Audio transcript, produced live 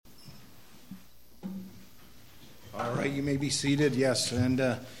right, you may be seated, yes.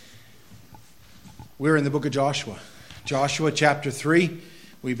 And we're in the book of Joshua. Joshua chapter 3.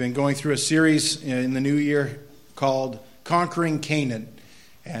 We've been going through a series in the new year called Conquering Canaan.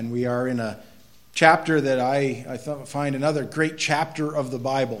 And we are in a chapter that I find another great chapter of the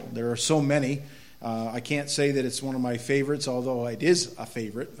Bible. There are so many. I can't say that it's one of my favorites, although it is a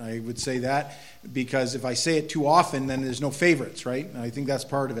favorite. I would say that because if I say it too often, then there's no favorites, right? And I think that's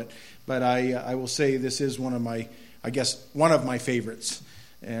part of it. But I will say this is one of my favorites.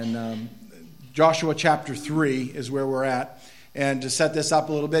 And Joshua chapter 3 is where we're at. And to set this up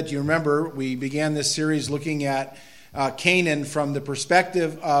a little bit, you remember we began this series looking at Canaan from the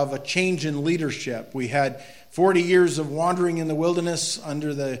perspective of a change in leadership. We had 40 years of wandering in the wilderness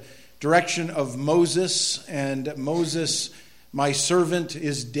under the direction of Moses, and Moses, my servant,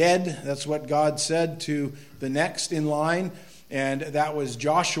 is dead. That's what God said to the next in line, and that was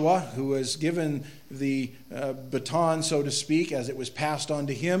Joshua, who was given the baton, so to speak, as it was passed on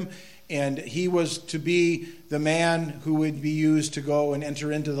to him, and he was to be the man who would be used to go and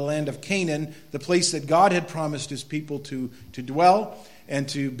enter into the land of Canaan, the place that God had promised his people to dwell and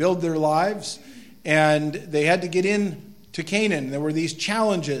to build their lives, and they had to get in to Canaan. There were these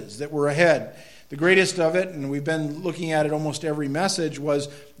challenges that were ahead. The greatest of it, and we've been looking at it almost every message, was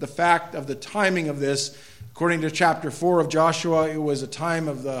the fact of the timing of this. According to chapter 4 of Joshua, it was a time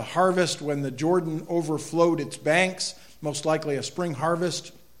of the harvest when the Jordan overflowed its banks, most likely a spring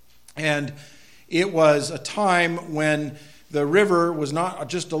harvest. And it was a time when the river was not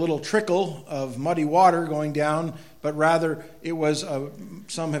just a little trickle of muddy water going down, but rather it was,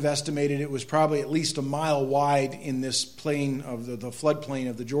 some have estimated it was probably at least a mile wide in this plain of the floodplain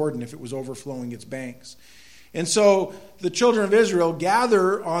of the Jordan if it was overflowing its banks. And so the children of Israel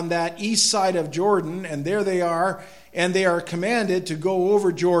gather on that east side of Jordan, and there they are, and they are commanded to go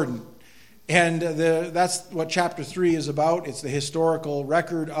over Jordan. And that's what chapter 3 is about. It's the historical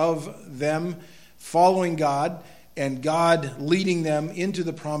record of them following God, and God leading them into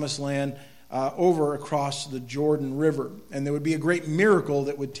the promised land over across the Jordan River. And there would be a great miracle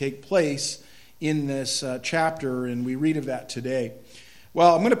that would take place in this chapter, and we read of that today.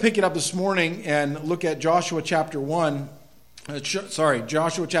 Well, I'm going to pick it up this morning and look at Joshua chapter 3,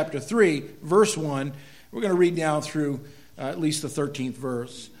 verse 1. We're going to read down through at least the 13th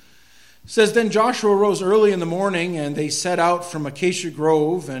verse. It says, "Then Joshua rose early in the morning, and they set out from Acacia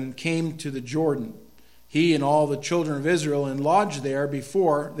Grove and came to the Jordan, he and all the children of Israel, and lodged there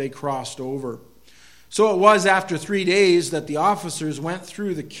before they crossed over. So it was after 3 days that the officers went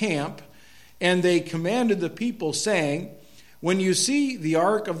through the camp, and they commanded the people, saying, 'When you see the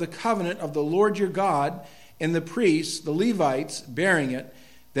ark of the covenant of the Lord your God, and the priests, the Levites, bearing it,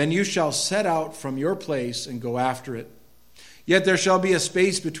 then you shall set out from your place and go after it. Yet there shall be a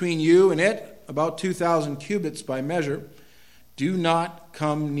space between you and it, about 2,000 cubits by measure. Do not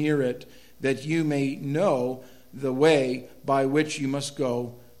come near it, that you may know the way by which you must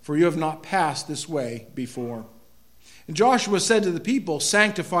go, for you have not passed this way before.' And Joshua said to the people,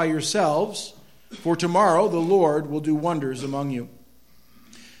 'Sanctify yourselves, for tomorrow the Lord will do wonders among you.'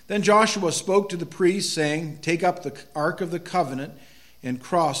 Then Joshua spoke to the priests, saying, 'Take up the ark of the covenant and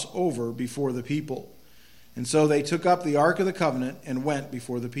cross over before the people.' And so they took up the ark of the covenant and went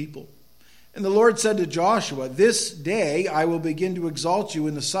before the people. And the Lord said to Joshua, 'This day I will begin to exalt you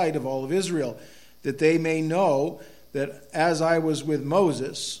in the sight of all of Israel, that they may know that as I was with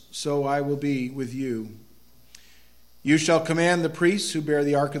Moses, so I will be with you. You shall command the priests who bear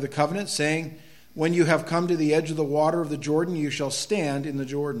the ark of the covenant, saying, when you have come to the edge of the water of the Jordan, you shall stand in the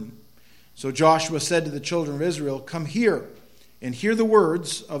Jordan.' So Joshua said to the children of Israel, 'Come here and hear the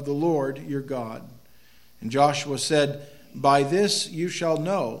words of the Lord your God.' And Joshua said, 'By this you shall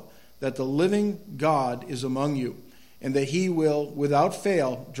know that the living God is among you, and that he will without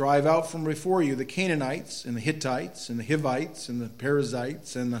fail drive out from before you the Canaanites, and the Hittites, and the Hivites, and the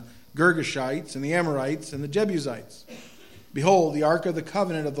Perizzites, and the Girgashites, and the Amorites, and the Jebusites. Behold, the ark of the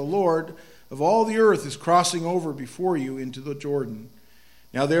covenant of the Lord of all the earth is crossing over before you into the Jordan.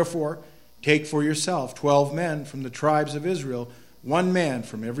 Now therefore, take for yourself 12 men from the tribes of Israel, 1 man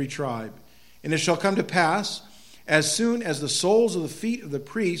from every tribe. And it shall come to pass, as soon as the soles of the feet of the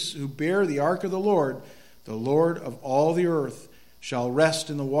priests who bear the ark of the Lord of all the earth, shall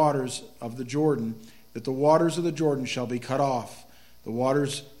rest in the waters of the Jordan, that the waters of the Jordan shall be cut off, the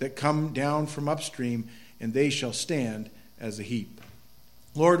waters that come down from upstream, and they shall stand as a heap.'"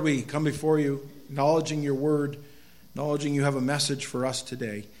 Lord, we come before you, acknowledging your word, acknowledging you have a message for us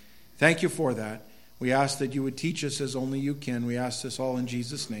today. Thank you for that. We ask that you would teach us as only you can. We ask this all in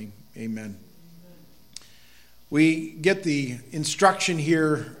Jesus' name. Amen. We get the instruction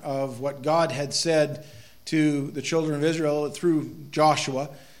here of what God had said to the children of Israel through Joshua.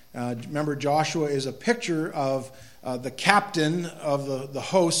 Remember, Joshua is a picture of the captain of the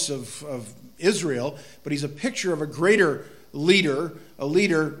hosts of Israel, but he's a picture of a greater leader, a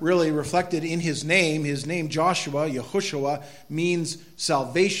leader really reflected in his name. His name, Joshua, Yehoshua, means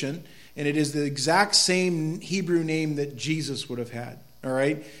salvation, and it is the exact same Hebrew name that Jesus would have had. All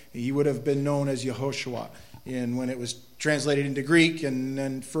right? He would have been known as Yehoshua. And when it was translated into Greek and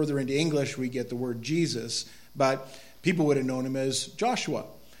then further into English, we get the word Jesus. But people would have known him as Joshua.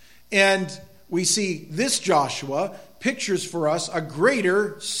 And we see this Joshua pictures for us a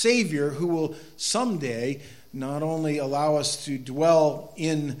greater Savior who will someday not only allow us to dwell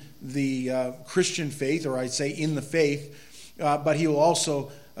in the Christian faith, or I'd say in the faith, but he will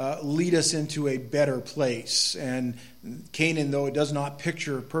also lead us into a better place. And Canaan, though it does not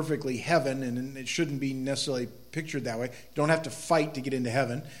picture perfectly heaven, and it shouldn't be necessarily pictured that way. You don't have to fight to get into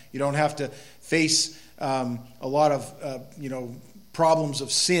heaven. You don't have to face a lot of problems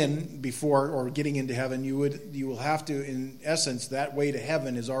of sin before or getting into heaven. You will have to, in essence, that way to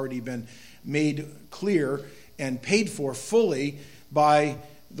heaven has already been made clear and paid for fully by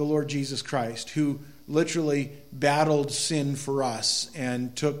the Lord Jesus Christ, who literally battled sin for us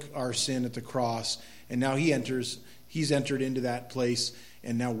and took our sin at the cross. And now he's entered into that place,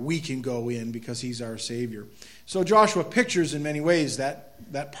 and now we can go in because he's our Savior. So Joshua pictures in many ways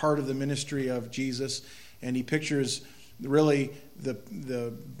that part of the ministry of Jesus, and he pictures really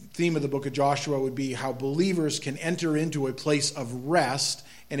the theme of the book of Joshua would be how believers can enter into a place of rest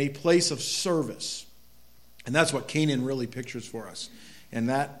and a place of service. And that's what Canaan really pictures for us. And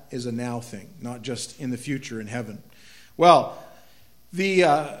that is a now thing, not just in the future in heaven. Well,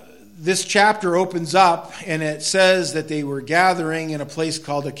 this chapter opens up and it says that they were gathering in a place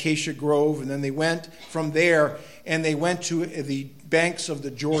called Acacia Grove, and then they went from there and they went to the banks of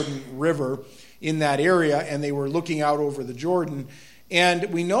the Jordan River in that area, and they were looking out over the Jordan.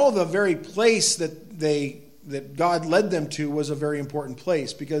 And we know the very place that God led them to was a very important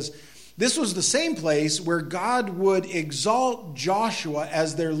place, because this was the same place where God would exalt Joshua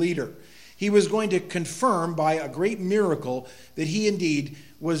as their leader. He was going to confirm by a great miracle that he indeed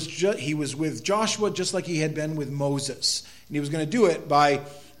was he was with Joshua just like he had been with Moses. And he was going to do it by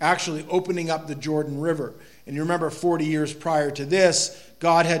actually opening up the Jordan River. And you remember 40 years prior to this,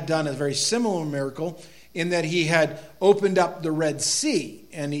 God had done a very similar miracle in that he had opened up the Red Sea.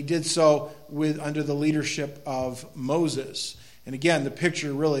 And he did so under the leadership of Moses. And again, the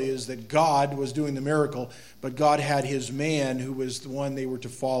picture really is that God was doing the miracle, but God had his man who was the one they were to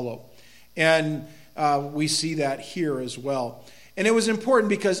follow. And we see that here as well. And it was important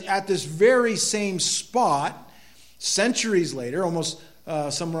because at this very same spot, centuries later, almost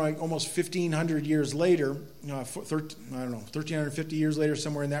 1,500 years later, 1,350 years later,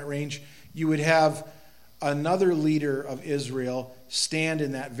 somewhere in that range, you would have another leader of Israel stand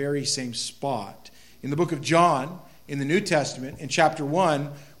in that very same spot. In the book of John, in the New Testament, in chapter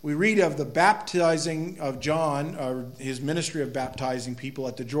 1, we read of the baptizing of John, or his ministry of baptizing people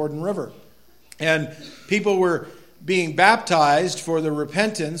at the Jordan River. And people were being baptized for the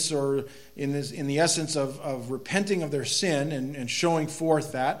repentance, or in the essence of repenting of their sin and showing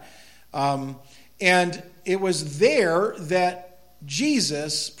forth that. And it was there that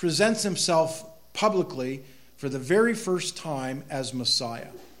Jesus presents himself publicly for the very first time as Messiah.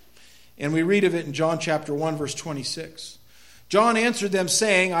 And we read of it in John chapter 1, verse 26. John answered them,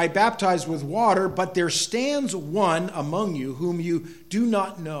 saying, I baptize with water, but there stands one among you whom you do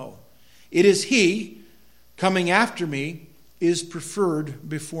not know. It is he, coming after me, is preferred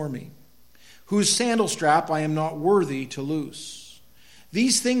before me, whose sandal strap I am not worthy to loose.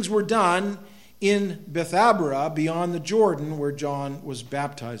 These things were done in Bethabara, beyond the Jordan, where John was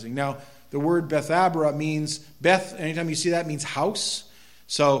baptizing. Now, the word Bethabara means, anytime you see that, means house.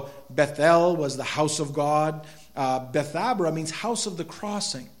 So Bethel was the house of God. Bethabara means house of the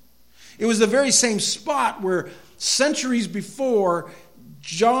crossing. It was the very same spot where centuries before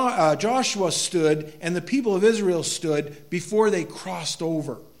Joshua stood and the people of Israel stood before they crossed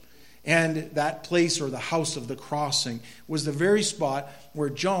over. And that place, or the house of the crossing, was the very spot where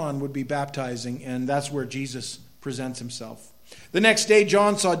John would be baptizing, and that's where Jesus presents himself. The next day,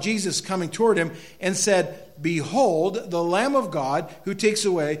 John saw Jesus coming toward him and said, Behold, the Lamb of God who takes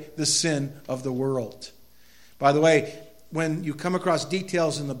away the sin of the world. By the way, when you come across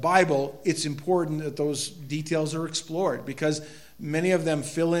details in the Bible, it's important that those details are explored, because many of them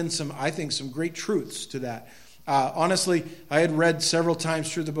fill in some great truths to that. Honestly, I had read several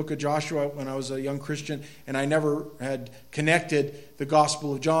times through the book of Joshua when I was a young Christian, and I never had connected the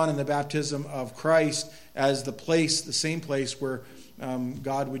Gospel of John and the baptism of Christ as the same place where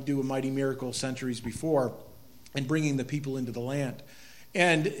God would do a mighty miracle centuries before in bringing the people into the land.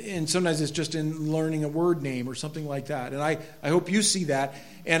 And sometimes it's just in learning a word name or something like that. And I hope you see that.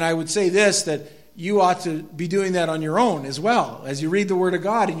 And I would say this, that you ought to be doing that on your own as well. As you read the Word of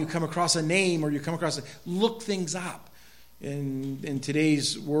God and you come across a name or you come across look things up. In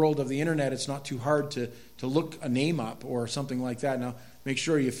today's world of the internet, it's not too hard to look a name up or something like that. Now, make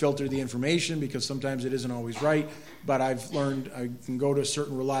sure you filter the information because sometimes it isn't always right. But I've learned I can go to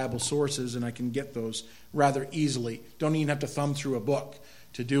certain reliable sources and I can get those rather easily. Don't even have to thumb through a book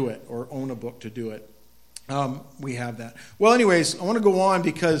to do it or own a book to do it. We have that. Well, anyways, I want to go on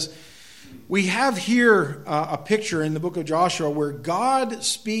because we have here a picture in the book of Joshua where God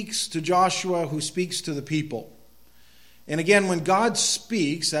speaks to Joshua who speaks to the people. And again, when God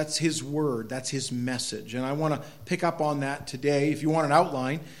speaks, that's His word, that's His message. And I want to pick up on that today. If you want an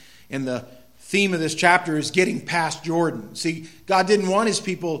outline, and the theme of this chapter is getting past Jordan. See, God didn't want His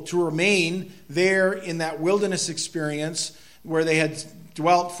people to remain there in that wilderness experience where they had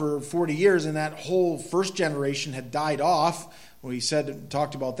dwelt for 40 years, and that whole first generation had died off. Well, He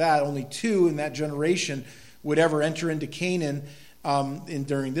talked about that. Only 2 in that generation would ever enter into Canaan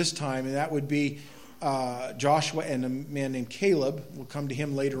during this time, and that would be Joshua and a man named Caleb. We'll come to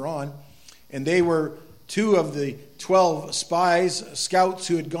him later on. And they were 2 of the 12 scouts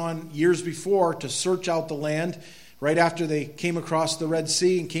who had gone years before to search out the land right after they came across the Red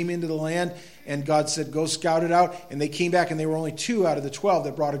Sea and came into the land. And God said, go scout it out. And they came back, and they were only 2 out of the 12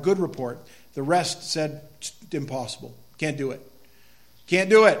 that brought a good report. The rest said, impossible. Can't do it. Can't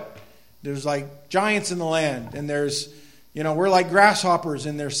do it. There's like giants in the land, and we're like grasshoppers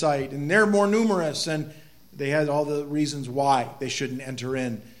in their sight, and they're more numerous, and they had all the reasons why they shouldn't enter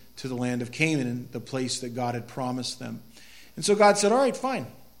in to the land of Canaan, the place that God had promised them. And so God said, all right, fine.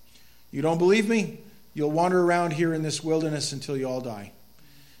 You don't believe me? You'll wander around here in this wilderness until you all die.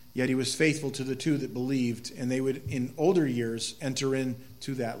 Yet He was faithful to the 2 that believed, and they would, in older years, enter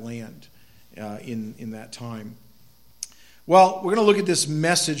into that land in that time. Well, we're going to look at this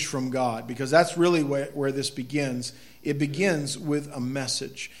message from God, because that's really where this begins. It begins with a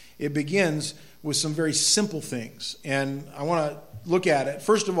message. It begins with some very simple things. And I want to look at it.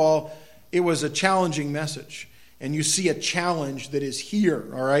 First of all, it was a challenging message. And you see a challenge that is here,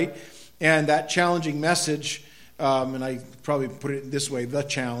 all right? And that challenging message, and I probably put it this way, the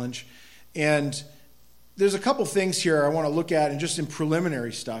challenge. And there's a couple things here I want to look at, and just in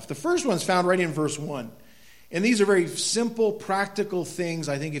preliminary stuff. The first one's found right in verse 1. And these are very simple, practical things.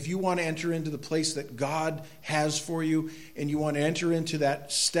 I think if you want to enter into the place that God has for you, and you want to enter into that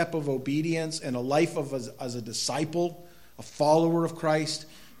step of obedience and a life as a disciple, a follower of Christ,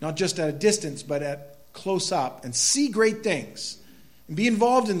 not just at a distance, but at close up, and see great things, and be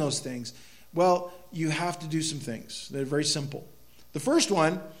involved in those things, well, you have to do some things. They're very simple. The first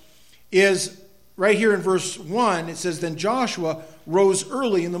one is right here in verse 1. It says, then Joshua rose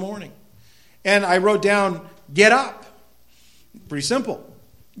early in the morning. And I wrote down, get up. Pretty simple.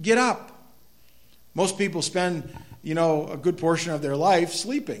 Get up. Most people spend, a good portion of their life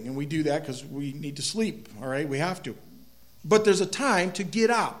sleeping. And we do that because we need to sleep. All right, we have to. But there's a time to get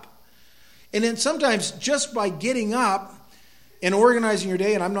up. And then sometimes just by getting up and organizing your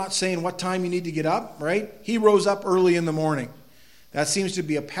day, and I'm not saying what time you need to get up, right? He rose up early in the morning. That seems to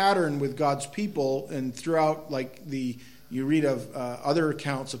be a pattern with God's people, and throughout you read of other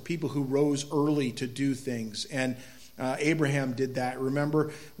accounts of people who rose early to do things. And Abraham did that.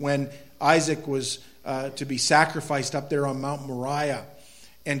 Remember when Isaac was to be sacrificed up there on Mount Moriah,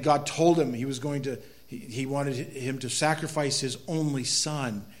 and God told him he wanted him to sacrifice his only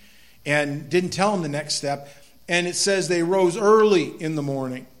son, and didn't tell him the next step. And it says they rose early in the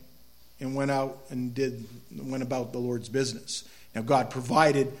morning and went out and went about the Lord's business. Now God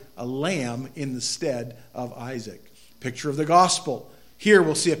provided a lamb in the stead of Isaac. Picture of the gospel. Here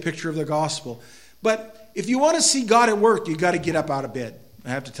we'll see a picture of the gospel. But if you want to see God at work, you've got to get up out of bed. I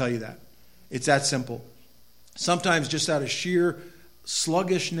have to tell you that. It's that simple. Sometimes just out of sheer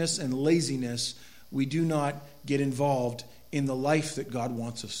sluggishness and laziness, we do not get involved in the life that God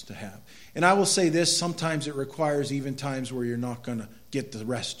wants us to have. And I will say this, sometimes it requires even times where you're not going to get the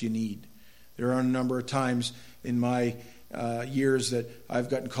rest you need. There are a number of times in my years that I've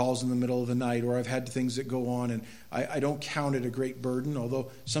gotten calls in the middle of the night, or I've had things that go on, and I don't count it a great burden, although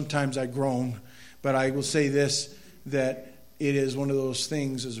sometimes I groan. But I will say this, that it is one of those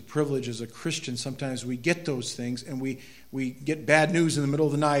things as a privilege as a Christian. Sometimes we get those things, and we get bad news in the middle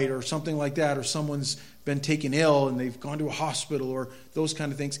of the night or something like that, or someone's been taken ill and they've gone to a hospital or those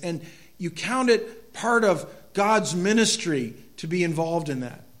kind of things. And you count it part of God's ministry to be involved in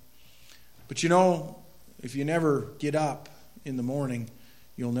that. But if you never get up in the morning,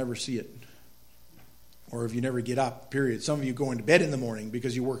 you'll never see it. Or if you never get up, period. Some of you go into bed in the morning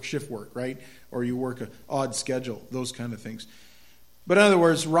because you work shift work, right? Or you work an odd schedule, those kind of things. But in other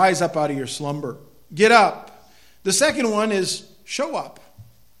words, rise up out of your slumber. Get up. The second one is show up.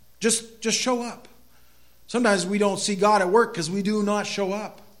 Just show up. Sometimes we don't see God at work because we do not show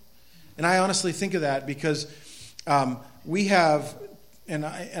up. And I honestly think of that because we have, and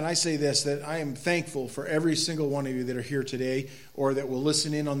I say this, that I am thankful for every single one of you that are here today or that will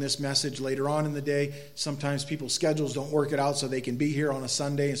listen in on this message later on in the day. Sometimes people's schedules don't work it out so they can be here on a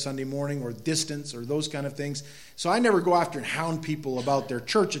Sunday morning or distance or those kind of things. So I never go after and hound people about their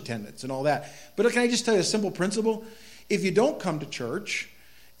church attendance and all that. But can I just tell you a simple principle? If you don't come to church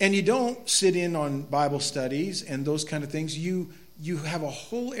and you don't sit in on Bible studies and those kind of things, you have a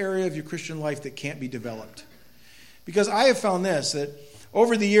whole area of your Christian life that can't be developed. Because I have found this, that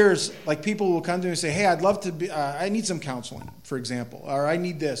over the years, like people will come to me and say, hey, I'd love to be, I need some counseling, for example, or I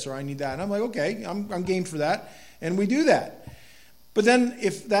need this, or I need that. And I'm like, okay, I'm game for that. And we do that. But then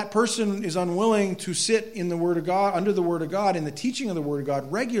if that person is unwilling to sit in the Word of God, under the Word of God, in the teaching of the Word of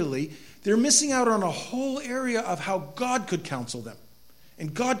God regularly, they're missing out on a whole area of how God could counsel them.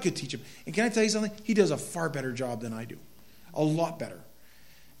 And God could teach them. And can I tell you something? He does a far better job than I do. A lot better.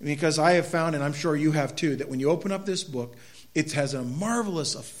 Because I have found, and I'm sure you have too, that when you open up this book, it has a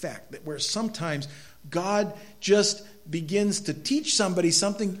marvelous effect that where sometimes God just begins to teach somebody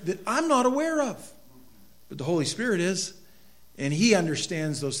something that I'm not aware of. But the Holy Spirit is, and He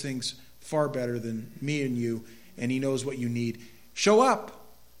understands those things far better than me and you, and He knows what you need. Show up.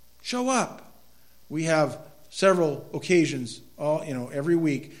 Show up. We have several occasions every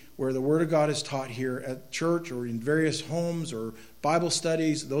week where the Word of God is taught here at church or in various homes or Bible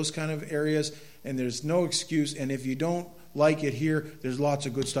studies, those kind of areas, and there's no excuse. And if you don't like it here, there's lots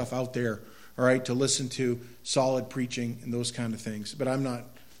of good stuff out there, all right, to listen to, solid preaching and those kind of things. But I'm not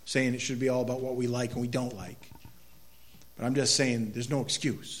saying it should be all about what we like and we don't like. But I'm just saying there's no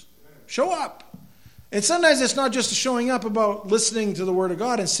excuse. Show up. And sometimes it's not just showing up about listening to the Word of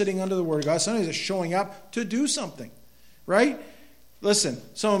God and sitting under the Word of God. Sometimes it's showing up to do something, right? Listen,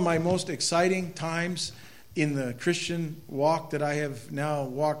 some of my most exciting times in the Christian walk that I have now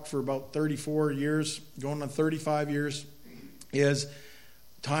walked for about 34 years, going on 35 years, is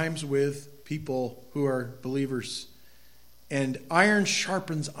times with people who are believers. And iron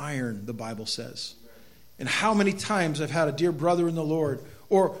sharpens iron, the Bible says. And how many times I've had a dear brother in the Lord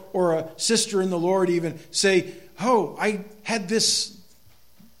or a sister in the Lord even say, oh, I had this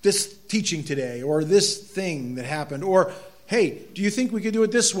teaching today, or this thing that happened, or hey, do you think we could do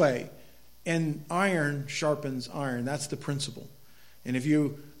it this way? And iron sharpens iron. That's the principle. And if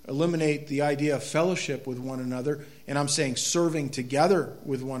you eliminate the idea of fellowship with one another, and I'm saying serving together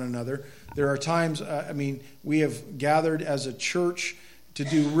with one another, there are times, we have gathered as a church to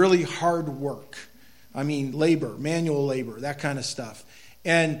do really hard work. Labor, manual labor, that kind of stuff.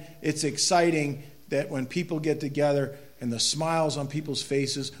 And it's exciting that when people get together and the smiles on people's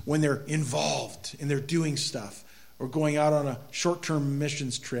faces, when they're involved and they're doing stuff, or going out on a short-term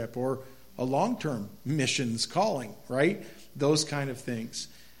missions trip, or a long-term missions calling, right? Those kind of things.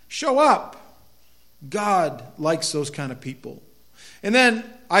 Show up. God likes those kind of people. And then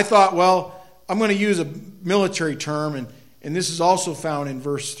I thought, well, I'm going to use a military term, and this is also found in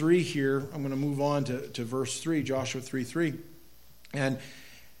verse 3 here. I'm going to move on to verse 3, Joshua 3:3. And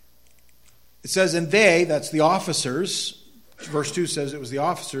it says, and they, that's the officers, verse 2 says it was the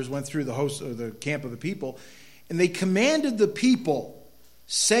officers, went through the host of the camp of the people, and they commanded the people,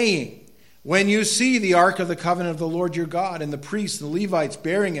 saying, when you see the ark of the covenant of the Lord your God, and the priests and the Levites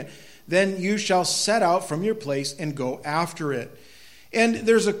bearing it, then you shall set out from your place and go after it. And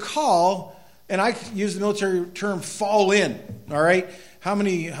there's a call, and I use the military term fall in, all right? How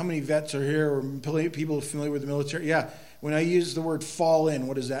many vets are here, or people familiar with the military? Yeah, when I use the word fall in,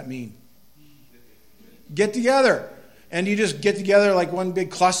 what does that mean? Get together. And you just get together like one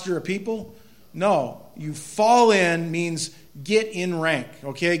big cluster of people? No, you fall in means get in rank,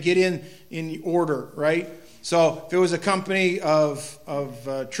 okay? Get in order, right? So if it was a company of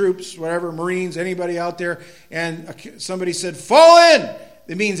troops, whatever, Marines, anybody out there, and somebody said, fall in,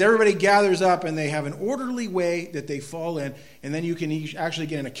 it means everybody gathers up and they have an orderly way that they fall in, and then you can actually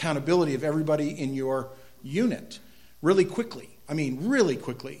get an accountability of everybody in your unit really quickly. Really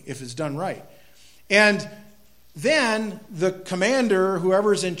quickly if it's done right. And then the commander,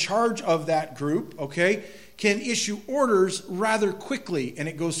 whoever's in charge of that group, okay, can issue orders rather quickly, and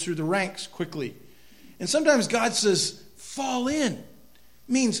it goes through the ranks quickly. And sometimes God says, fall in.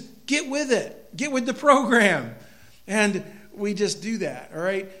 Means get with it. Get with the program. And we just do that, all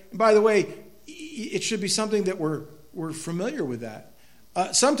right? And by the way, it should be something that we're we're familiar with that.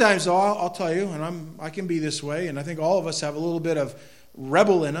 Sometimes, though, I'll tell you, and I can be this way, and I think all of us have a little bit of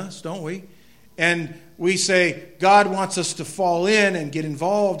rebel in us, don't we? And we say, God wants us to fall in and get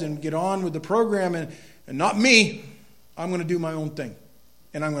involved and get on with the program, and not me. I'm going to do my own thing,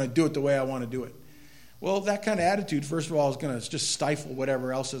 and I'm going to do it the way I want to do it. Well, that kind of attitude, first of all, is going to just stifle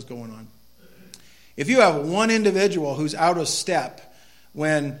whatever else is going on. If you have one individual who's out of step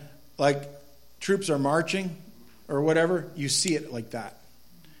when, like, troops are marching or whatever, you see it like that.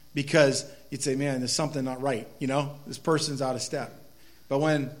 Because you'd say, man, there's something not right. This person's out of step. But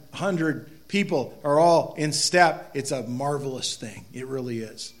when 100 people are all in step, it's a marvelous thing. It really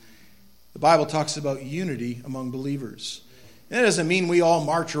is. The Bible talks about unity among believers. And that doesn't mean we all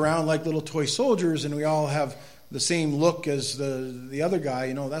march around like little toy soldiers and we all have the same look as the other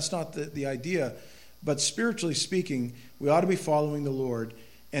guy. That's not the idea. But spiritually speaking, we ought to be following the Lord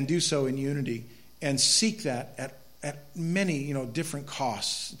and do so in unity and seek that at many, different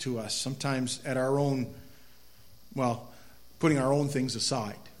costs to us. Sometimes at our own, putting our own things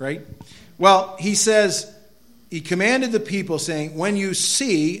aside, right? Well, he says, he commanded the people saying, when you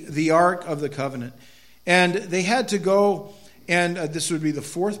see the Ark of the Covenant. And they had to go, and this would be the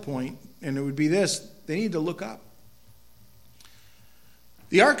fourth point, and it would be this, they need to look up.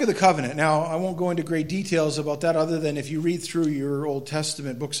 The Ark of the Covenant. Now, I won't go into great details about that other than if you read through your Old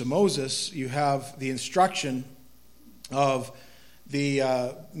Testament books of Moses, you have the instruction of the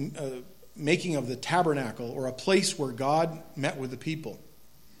making of the tabernacle, or a place where God met with the people.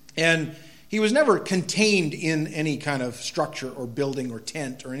 And he was never contained in any kind of structure or building or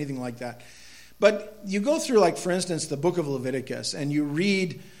tent or anything like that. But you go through, like, for instance, the book of Leviticus, and you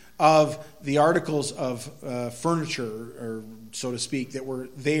read of the articles of furniture, or so to speak, that were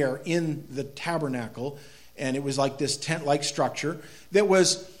there in the tabernacle. And it was like this tent-like structure that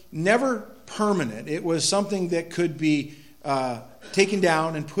was never permanent. It was something that could be taken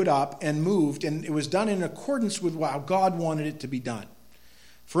down and put up and moved. And it was done in accordance with how God wanted it to be done.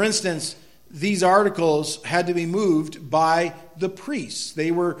 For instance, these articles had to be moved by the priests.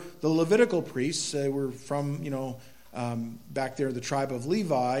 They were the Levitical priests. They were from, back there, the tribe of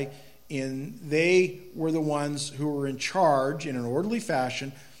Levi. And they were the ones who were in charge in an orderly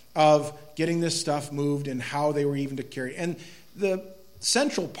fashion of getting this stuff moved and how they were even to carry it. And the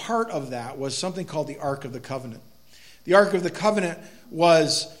central part of that was something called the Ark of the Covenant. The Ark of the Covenant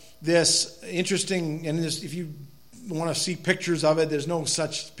was this interesting, and this, if you want to see pictures of it, there's no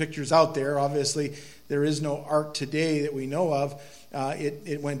such pictures out there. Obviously, there is no ark today that we know of.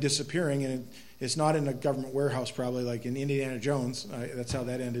 It went disappearing, and it's not in a government warehouse probably like in Indiana Jones. That's how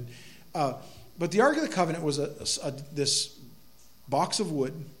that ended. But the Ark of the Covenant was this box of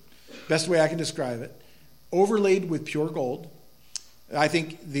wood, best way I can describe it, overlaid with pure gold. I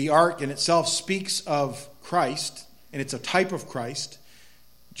think the ark in itself speaks of Christ, and it's a type of Christ.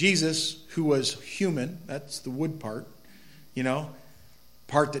 Jesus, who was human, that's the wood part,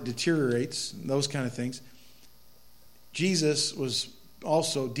 part that deteriorates, those kind of things. Jesus was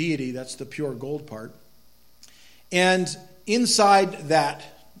also deity, that's the pure gold part. And inside that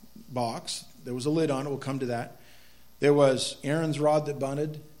box, there was a lid on it, we'll come to that. There was Aaron's rod that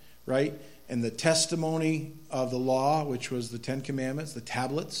budded, right? And the testimony of the law, which was the 10 Commandments, the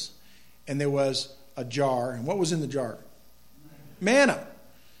tablets. And there was a jar. And what was in the jar? Manna.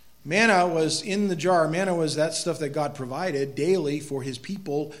 Manna was in the jar. Manna was that stuff that God provided daily for his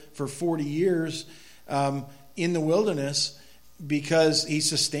people for 40 years in the wilderness because he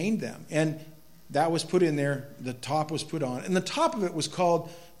sustained them. And that was put in there. The top was put on. And the top of it was called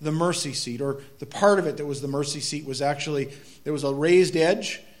the mercy seat, or the part of it that was the mercy seat was actually, there was a raised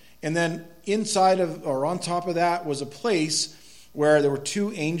edge. And then inside of, or on top of that, was a place where there were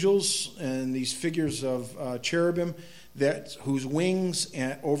two angels and these figures of cherubim whose wings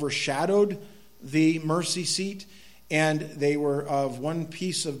overshadowed the mercy seat, and they were of one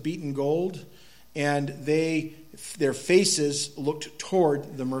piece of beaten gold, and their faces looked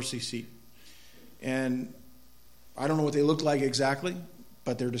toward the mercy seat. And I don't know what they looked like exactly,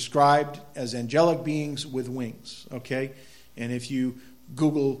 but they're described as angelic beings with wings, okay? And if you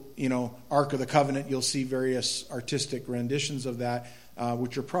Google, Ark of the Covenant, you'll see various artistic renditions of that,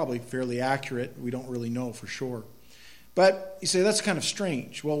 which are probably fairly accurate. We don't really know for sure. But you say, that's kind of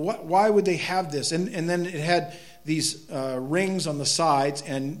strange. Well, why would they have this? And then it had these rings on the sides,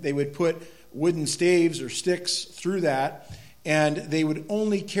 and they would put wooden staves or sticks through that, and they would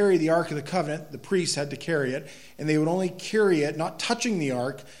only carry the Ark of the Covenant. The priests had to carry it, and they would only carry it, not touching the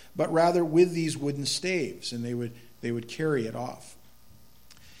Ark, but rather with these wooden staves, and they would carry it off.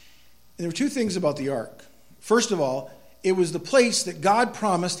 And there were two things about the Ark. First of all, it was the place that God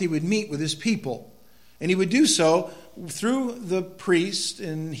promised he would meet with his people. And he would do so through the priest,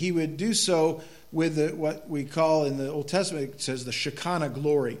 and he would do so with what we call in the Old Testament, it says the Shekinah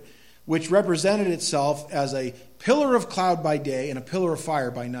glory, which represented itself as a pillar of cloud by day and a pillar of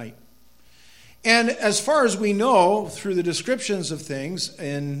fire by night. And as far as we know through the descriptions of things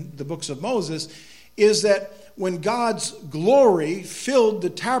in the books of Moses, is that when God's glory filled the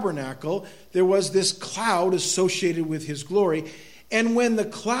tabernacle, there was this cloud associated with his glory. And when the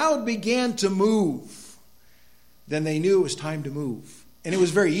cloud began to move, then they knew it was time to move. And it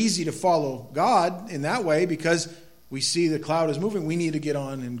was very easy to follow God in that way because we see the cloud is moving. We need to get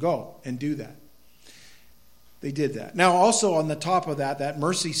on and go and do that. They did that. Now, also on the top of that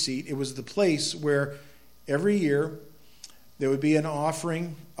mercy seat, it was the place where every year there would be an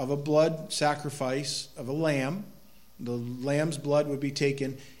offering of a blood sacrifice of a lamb. The lamb's blood would be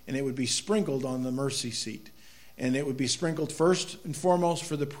taken and it would be sprinkled on the mercy seat. And it would be sprinkled first and foremost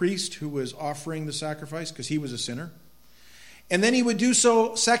for the priest who was offering the sacrifice because he was a sinner. And then he would do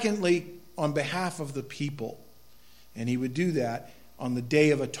so, secondly, on behalf of the people. And he would do that on the Day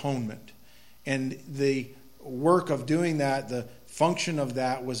of Atonement. And the work of doing that, the function of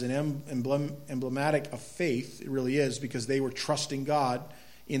that was an emblematic of faith. It really is, because they were trusting God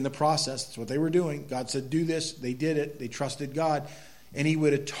in the process. That's what they were doing. God said, do this. They did it. They trusted God. And he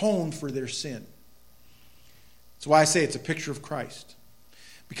would atone for their sin. That's why I say it's a picture of Christ.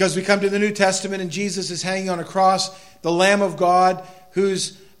 Because we come to the New Testament and Jesus is hanging on a cross, the Lamb of God,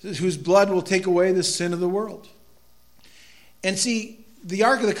 whose blood will take away the sin of the world. And see, the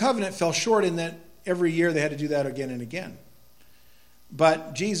Ark of the Covenant fell short in that every year they had to do that again and again.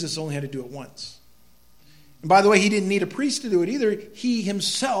 But Jesus only had to do it once. And by the way, he didn't need a priest to do it either. He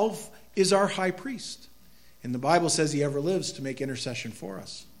himself is our high priest. And the Bible says he ever lives to make intercession for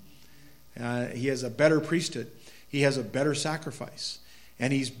us. He has a better priesthood. He has a better sacrifice.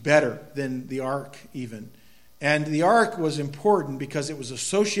 And he's better than the ark even. And the ark was important because it was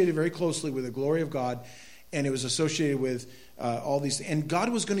associated very closely with the glory of God. And it was associated with all these. And God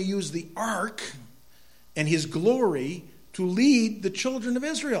was going to use the ark and his glory to lead the children of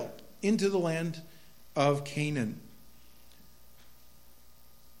Israel into the land of Canaan.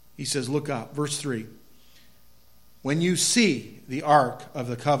 He says, look up. Verse 3. When you see the ark of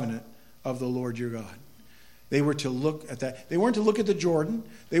the covenant of the Lord your God. They were to look at that. They weren't to look at the Jordan.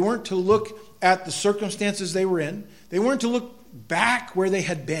 They weren't to look at the circumstances they were in. They weren't to look back where they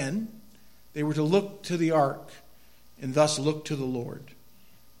had been. They were to look to the ark and thus look to the Lord.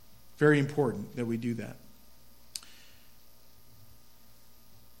 Very important that we do that.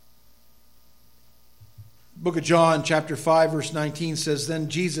 Book of John, chapter 5, verse 19 says, Then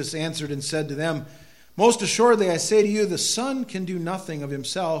Jesus answered and said to them, Most assuredly I say to you, the Son can do nothing of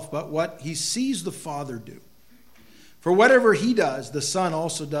himself, but what he sees the Father do. For whatever he does, the Son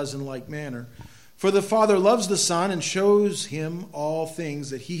also does in like manner. For the Father loves the Son and shows him all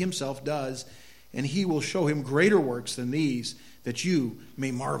things that he himself does, and he will show him greater works than these, that you may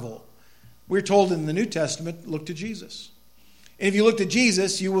marvel. We're told in the New Testament, look to Jesus. And if you look to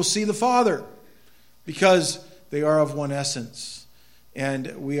Jesus, you will see the Father, because they are of one essence.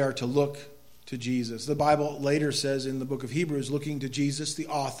 And we are to look to Jesus. The Bible later says in the book of Hebrews, looking to Jesus, the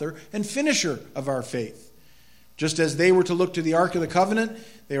author and finisher of our faith. Just as they were to look to the Ark of the Covenant,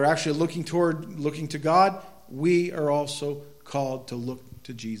 they were actually looking to God. We are also called to look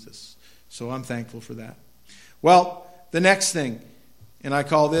to Jesus. So I'm thankful for that. Well, the next thing, and I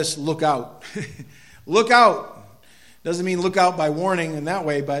call this look out. Look out. Doesn't mean look out by warning in that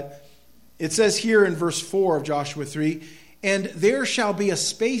way, but it says here in verse 4 of Joshua 3, And there shall be a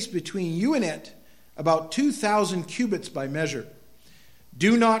space between you and it, about 2,000 cubits by measure.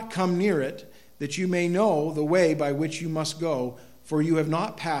 Do not come near it, that you may know the way by which you must go, for you have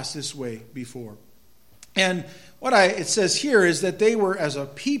not passed this way before. And what it says here is that they were as a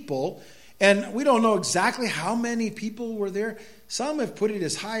people, and we don't know exactly how many people were there. Some have put it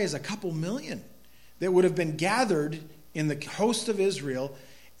as high as a couple million that would have been gathered in the host of Israel,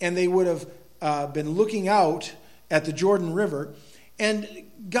 and they would have been looking out at the Jordan River. And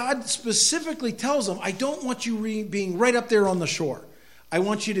God specifically tells them, I don't want you being right up there on the shore. I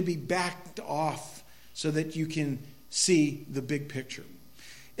want you to be backed off so that you can see the big picture.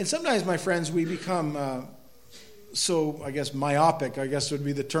 And sometimes, my friends, we become so, I guess, myopic, I guess would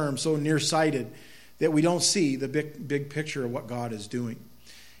be the term, so nearsighted that we don't see the big picture of what God is doing.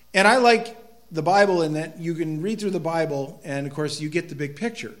 And I like the Bible in that you can read through the Bible and, of course, you get the big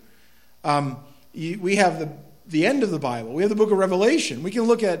picture. We have the end of the Bible. We have the book of Revelation. We can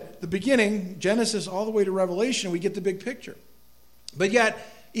look at the beginning, Genesis, all the way to Revelation, and we get the big picture. But yet,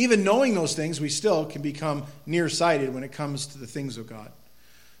 even knowing those things, we still can become nearsighted when it comes to the things of God.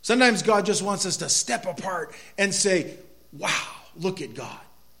 Sometimes God just wants us to step apart and say, wow, look at God.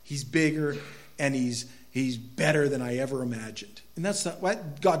 He's bigger and he's better than I ever imagined. And that's not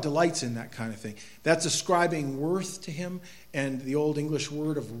what God delights in, that kind of thing. That's ascribing worth to him. And the old English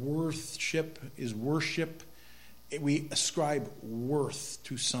word of worship is worship. We ascribe worth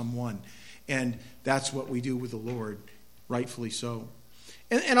to someone. And that's what we do with the Lord, rightfully so.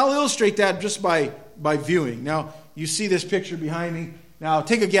 And I'll illustrate that just by viewing. Now, you see this picture behind me. Now,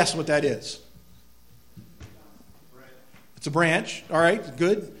 take a guess what that is. It's a branch. All right,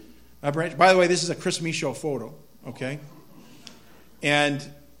 good. A branch. By the way, this is a Chris Michaud photo, okay? And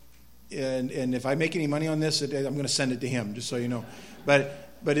if I make any money on this, I'm going to send it to him, just so you know. But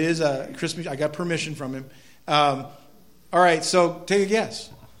it is a Chris Michaud. I got permission from him. All right, so take a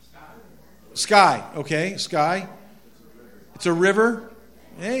guess. Sky, okay, sky. It's a river.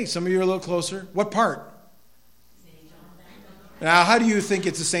 Hey, some of you are a little closer. What part? Now, how do you think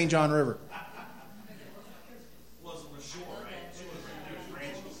it's the St. John River?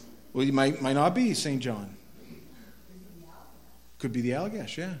 Well, it might not be St. John. Could be the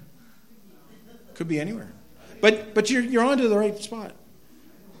Allagash, yeah. Could be anywhere. But you're onto the right spot.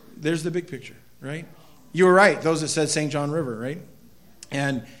 There's the big picture, right? You were right. Those that said St. John River, right?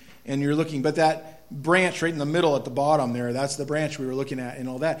 And you're looking, but that branch right in the middle at the bottom there, that's the branch we were looking at and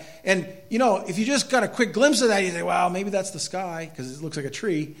all that. And, if you just got a quick glimpse of that, you say, wow, maybe that's the sky because it looks like a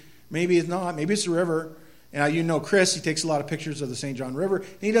tree. Maybe it's not. Maybe it's the river. And Chris, he takes a lot of pictures of the St. John River,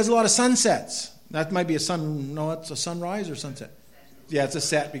 and he does a lot of sunsets. That might be it's a sunrise or sunset. Yeah, it's a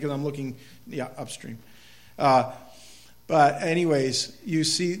set because I'm looking, upstream. But anyways, you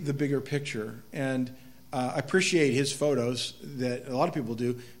see the bigger picture. And I appreciate his photos that a lot of people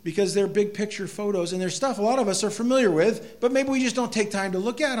do because they're big picture photos and they're stuff a lot of us are familiar with, but maybe we just don't take time to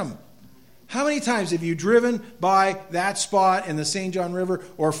look at them. How many times have you driven by that spot in the St. John River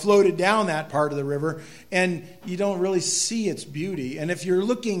or floated down that part of the river and you don't really see its beauty? And if you're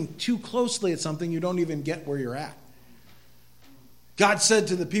looking too closely at something, you don't even get where you're at. God said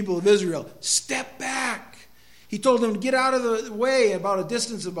to the people of Israel, step back. He told them to get out of the way about a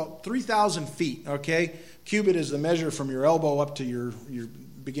distance of about 3,000 feet, okay? Cubit is the measure from your elbow up to your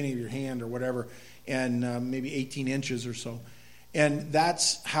beginning of your hand or whatever, and maybe 18 inches or so. And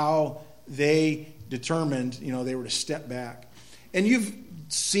that's how they determined, they were to step back. And you've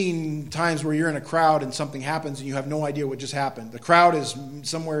seen times where you're in a crowd and something happens and you have no idea what just happened. The crowd is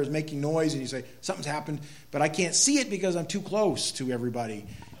making noise and you say, something's happened, but I can't see it because I'm too close to everybody.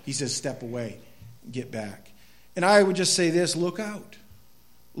 He says, step away, get back. And I would just say this, look out.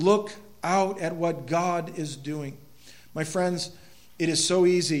 Look out at what God is doing. My friends, it is so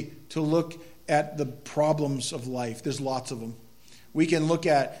easy to look at the problems of life. There's lots of them. We can look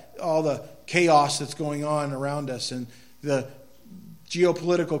at all the chaos that's going on around us and the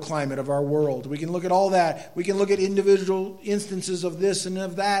geopolitical climate of our world. We can look at all that. We can look at individual instances of this and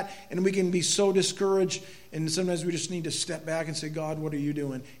of that, and we can be so discouraged. And sometimes we just need to step back and say, God, what are you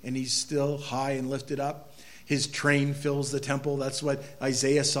doing? And he's still high and lifted up. His train fills the temple. That's what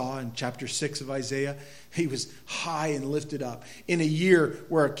Isaiah saw in chapter 6 of Isaiah. He was high and lifted up. In a year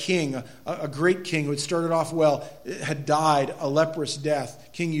where a king, a great king who had started off well, had died a leprous death,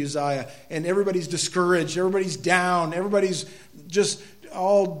 King Uzziah, and everybody's discouraged, everybody's down, everybody's just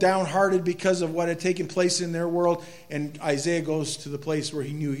all downhearted because of what had taken place in their world. And Isaiah goes to the place where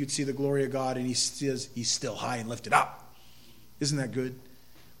he knew he'd see the glory of God, and he says he's still high and lifted up. Isn't that good?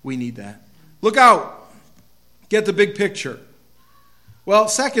 We need that. Look out. Get the big picture. Well,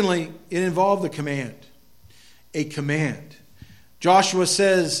 secondly, it involved a command. A command. Joshua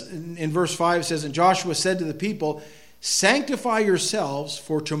says, in verse 5, says, and Joshua said to the people, sanctify yourselves,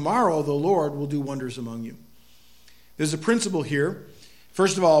 for tomorrow the Lord will do wonders among you. There's a principle here.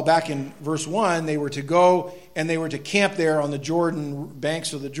 First of all, back in verse 1, they were to go and they were to camp there on the Jordan,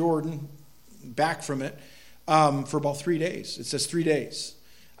 banks of the Jordan, back from it, for about 3 days. It says 3 days.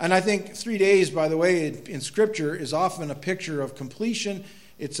 And I think 3 days, by the way, in Scripture is often a picture of completion.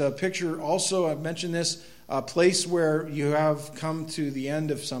 It's a picture also, I've mentioned this, a place where you have come to the end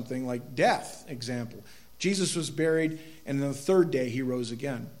of something like death, example. Jesus was buried, and on the third day he rose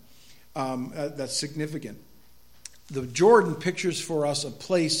again. That's significant. The Jordan pictures for us a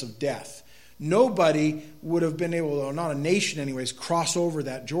place of death. Nobody would have been able, or not a nation anyways, cross over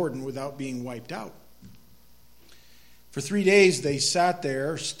that Jordan without being wiped out. For 3 days they sat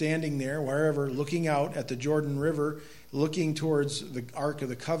there, standing there, wherever, looking out at the Jordan River, looking towards the Ark of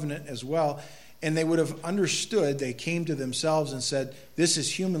the Covenant as well, and they would have understood, they came to themselves and said, this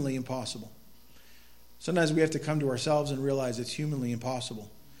is humanly impossible. Sometimes we have to come to ourselves and realize it's humanly impossible.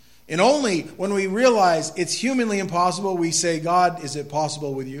 And only when we realize it's humanly impossible, we say, God, is it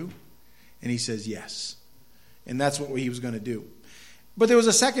possible with you? And he says, yes. And that's what he was going to do. But there was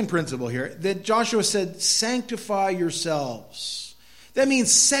a second principle here, that Joshua said, sanctify yourselves. That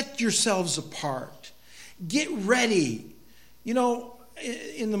means set yourselves apart. Get ready. You know,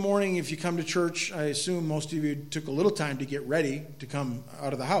 in the morning, if you come to church, I assume most of you took a little time to get ready to come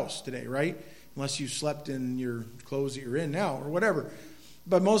out of the house today, right? Unless you slept in your clothes that you're in now or whatever.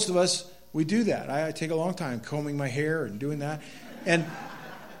 But most of us, we do that. I take a long time combing my hair and doing that.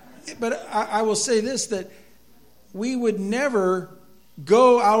 But I will say this, that we would never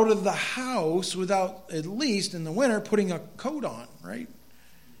go out of the house without, at least in the winter, putting a coat on, right?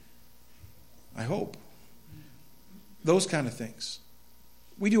 I hope. Those kind of things.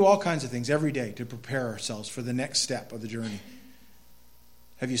 We do all kinds of things every day to prepare ourselves for the next step of the journey.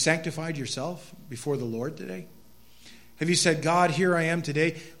 Have you sanctified yourself before the Lord today? Have you said, God, here I am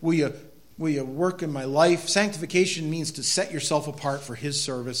today. Will you work in my life? Sanctification means to set yourself apart for his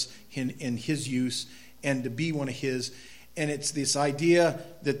service in his use and to be one of his. And it's this idea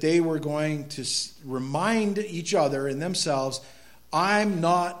that they were going to remind each other and themselves, I'm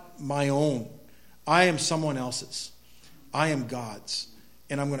not my own. I am someone else's. I am God's.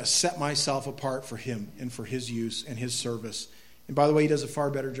 And I'm going to set myself apart for him and for his use and his service. And by the way, he does a far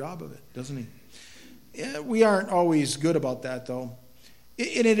better job of it, doesn't he? We aren't always good about that, though.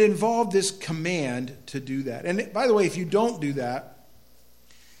 And it involved this command to do that. And by the way, if you don't do that,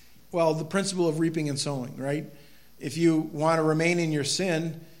 well, the principle of reaping and sowing, right? If you want to remain in your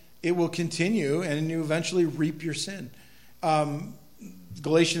sin, it will continue and you eventually reap your sin.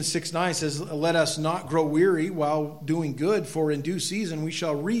 Galatians 6:9 says, let us not grow weary while doing good, for in due season we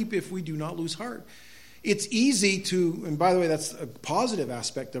shall reap if we do not lose heart. It's easy to, and by the way, that's a positive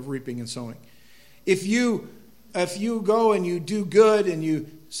aspect of reaping and sowing. If you go and you do good and you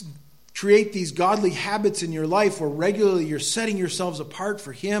create these godly habits in your life where regularly you're setting yourselves apart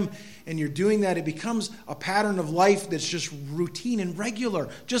for him and you're doing that, it becomes a pattern of life that's just routine and regular,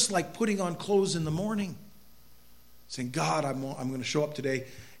 just like putting on clothes in the morning. Saying, God, I'm going to show up today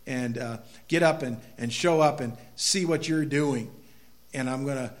and get up and show up and see what you're doing. And I'm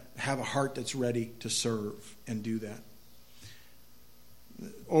going to have a heart that's ready to serve and do that.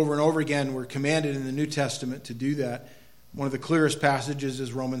 Over and over again, we're commanded in the New Testament to do that. One of the clearest passages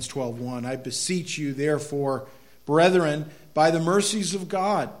is Romans 12:1. I beseech you, therefore, brethren, by the mercies of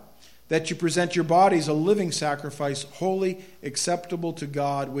God, that you present your bodies a living sacrifice, holy, acceptable to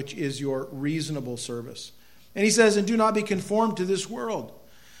God, which is your reasonable service. And he says, and do not be conformed to this world,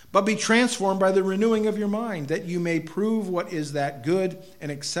 but be transformed by the renewing of your mind, that you may prove what is that good and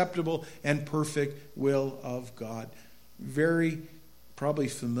acceptable and perfect will of God. Very probably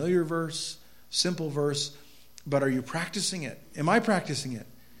familiar verse, simple verse, but are you practicing it? Am I practicing it?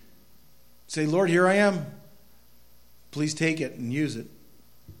 Say, Lord, here I am. Please take it and use it,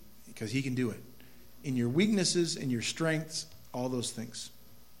 because he can do it. In your weaknesses, in your strengths, all those things.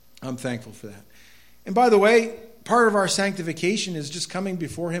 I'm thankful for that. And by the way, part of our sanctification is just coming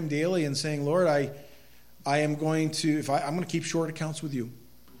before him daily and saying, Lord, I'm going to keep short accounts with you.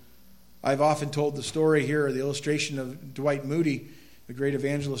 I've often told the story here, the illustration of Dwight Moody, the great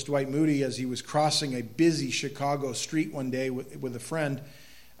evangelist Dwight Moody, as he was crossing a busy Chicago street one day with a friend,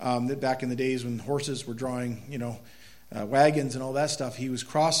 that back in the days when horses were drawing, wagons and all that stuff. He was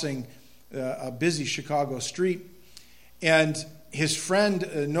crossing a busy Chicago street, and his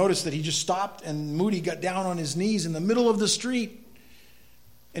friend noticed that he just stopped, and Moody got down on his knees in the middle of the street.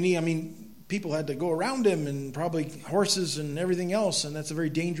 And people had to go around him, and probably horses and everything else, and that's a very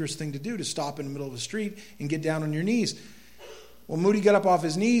dangerous thing to do, to stop in the middle of the street and get down on your knees. Well, Moody got up off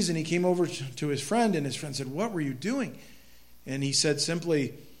his knees, and he came over to his friend, and his friend said, what were you doing? And he said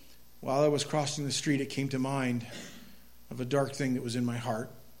simply, while I was crossing the street, it came to mind of a dark thing that was in my heart,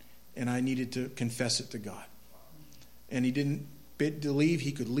 and I needed to confess it to God. And he didn't believe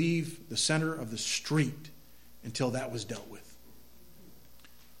he could leave the center of the street until that was dealt with.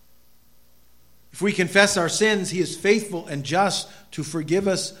 If we confess our sins, he is faithful and just to forgive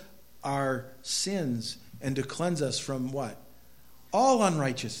us our sins and to cleanse us from what? All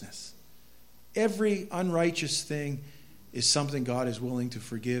unrighteousness. Every unrighteous thing is something God is willing to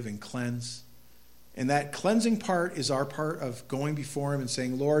forgive and cleanse. And that cleansing part is our part of going before him and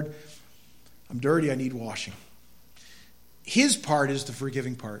saying, Lord, I'm dirty, I need washing. His part is the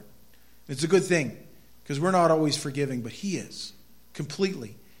forgiving part. It's a good thing, because we're not always forgiving, but he is,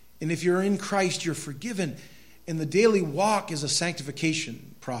 completely. And if you're in Christ, you're forgiven. And the daily walk is a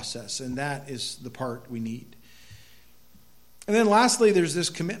sanctification process, and that is the part we need. And then lastly, there's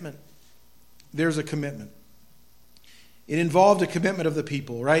this commitment. There's a commitment. It involved a commitment of the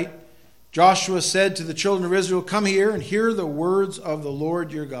people, right? Joshua said to the children of Israel, come here and hear the words of the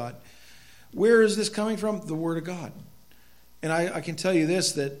Lord your God. Where is this coming from? The Word of God. And I can tell you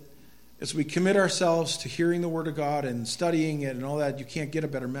this, that as we commit ourselves to hearing the Word of God and studying it and all that, you can't get a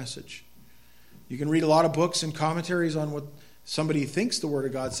better message. You can read a lot of books and commentaries on what somebody thinks the Word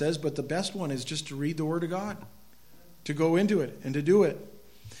of God says, but the best one is just to read the Word of God, to go into it and to do it.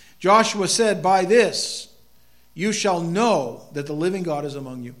 Joshua said, by this you shall know that the living God is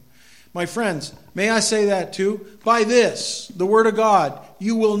among you. My friends, may I say that too? By this, the Word of God,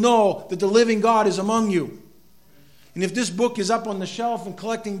 you will know that the living God is among you. And if this book is up on the shelf and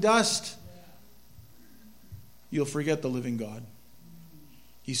collecting dust, you'll forget the living God.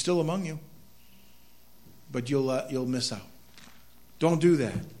 He's still among you, but you'll miss out. Don't do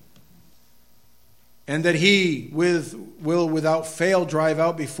that. And that He will without fail drive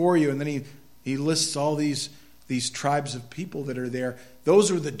out before you. And then he lists all these tribes of people that are there.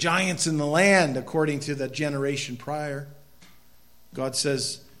 Those were the giants in the land, according to the generation prior. God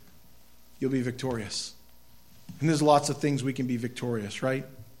says, you'll be victorious. And there's lots of things we can be victorious, right?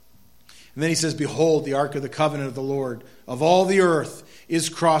 And then He says, behold, the ark of the covenant of the Lord of all the earth is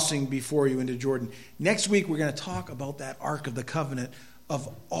crossing before you into Jordan. Next week, we're going to talk about that ark of the covenant of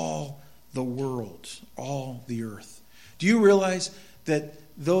all the world, all the earth. Do you realize that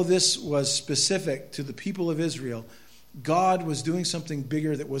though this was specific to the people of Israel, God was doing something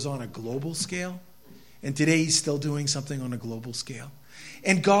bigger that was on a global scale? And today He's still doing something on a global scale.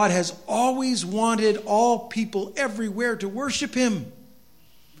 And God has always wanted all people everywhere to worship Him.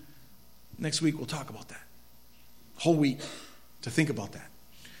 Next week we'll talk about that. Whole week to think about that.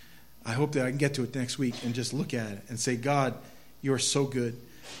 I hope that I can get to it next week and just look at it and say, God, you are so good.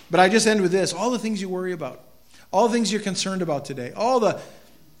 But I just end with this. All the things you worry about, all the things you're concerned about today, all the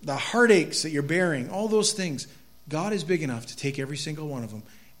heartaches that you're bearing, all those things, God is big enough to take every single one of them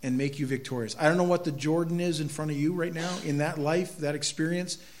and make you victorious. I don't know what the Jordan is in front of you right now in that life, that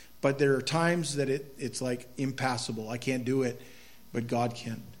experience, but there are times that it's like impassable. I can't do it, but God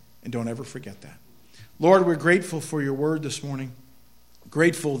can. And don't ever forget that. Lord, we're grateful for your word this morning.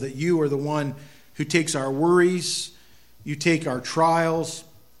 Grateful that you are the one who takes our worries, you take our trials,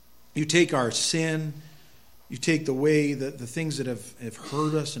 you take our sin, you take the way that the things that have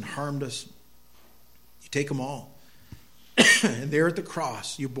hurt us and harmed us, you take them all. And there at the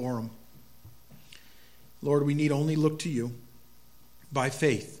cross, you bore them. Lord, we need only look to you by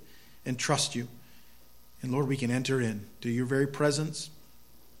faith and trust you. And Lord, we can enter in to your very presence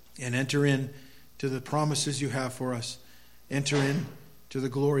and enter in to the promises you have for us. Enter in to the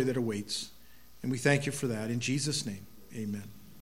glory that awaits. And we thank you for that. In Jesus' name, amen.